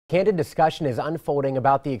Candid discussion is unfolding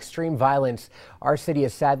about the extreme violence our city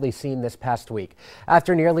has sadly seen this past week.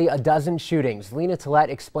 After nearly a dozen shootings, Lena Tillett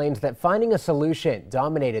explains that finding a solution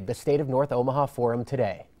dominated the State of North Omaha Forum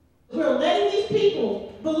today. We're letting these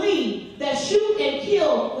people believe that shoot and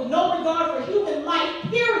kill with no regard for human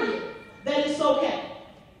life, period, that it's okay.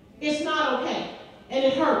 It's not okay, and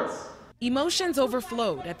it hurts. Emotions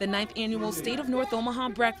overflowed at the 9th annual State of North Omaha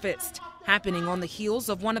breakfast, happening on the heels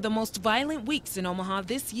of one of the most violent weeks in Omaha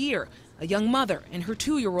this year. A young mother and her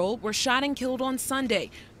 2-year-old were shot and killed on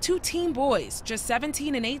Sunday. 2 teen boys, just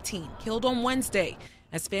 17 and 18, killed on Wednesday.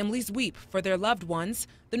 As families weep for their loved ones,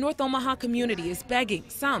 the North Omaha community is begging,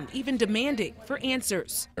 some even demanding, for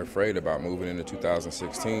answers. They're afraid about moving into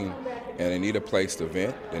 2016, and they need a place to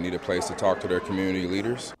vent. They need a place to talk to their community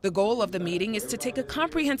leaders. The goal of the meeting is to take a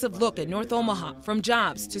comprehensive look at North Omaha, from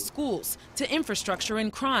jobs to schools to infrastructure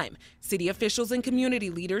and crime. City officials and community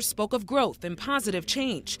leaders spoke of growth and positive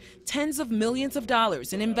change, tens of millions of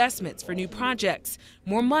dollars in investments for new projects,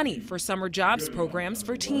 more money for summer jobs programs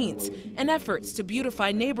for teens, and efforts to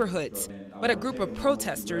beautify neighborhoods. But a group of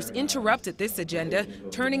protesters interrupted this agenda,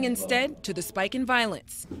 turning instead to the spike in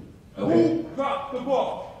violence. Who dropped the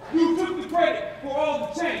ball? You took the credit for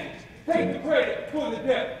all the change. Take the credit for the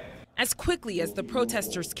death. As quickly as the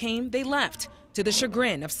protesters came, they left, to the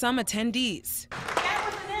chagrin of some attendees. That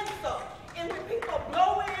was an insult. And when people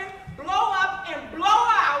blow in, blow up, and blow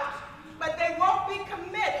out, but they won't be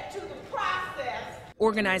committed to the process.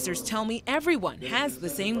 Organizers tell me everyone has the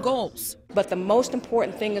same goals. But the most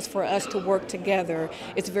important thing is for us to work together.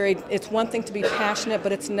 It's one thing to be passionate,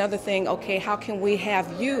 but it's another thing, okay, how can we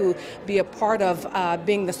have you be a part of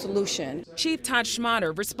being the solution? Chief Todd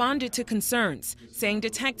Schmatter responded to concerns, saying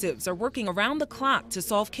detectives are working around the clock to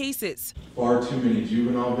solve cases. Far too many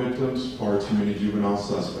juvenile victims, far too many juvenile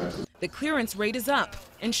suspects. The clearance rate is up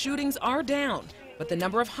and shootings are down, but the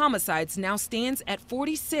number of homicides now stands at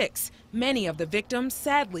 46, many of the victims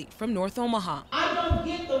sadly from North Omaha. I don't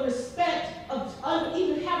get the respect of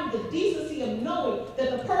even having the decency of knowing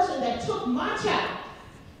that the person that took my child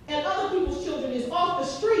and other people's children is off the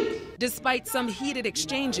street. Despite some heated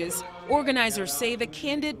exchanges, organizers say the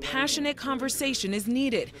candid, passionate conversation is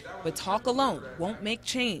needed, but talk alone won't make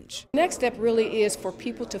change. Next step really is for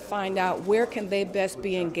people to find out where can they best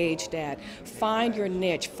be engaged at. Find your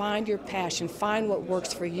niche, find your passion, find what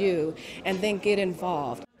works for you, and then get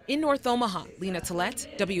involved. In North Omaha, Lena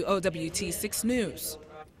Tillett, WOWT 6 News.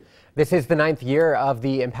 This is the 9th year of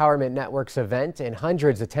the Empowerment Network's event, and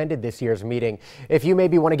hundreds attended this year's meeting. If you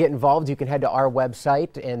maybe want to get involved, you can head to our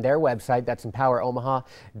website and their website. That's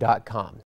empoweromaha.com.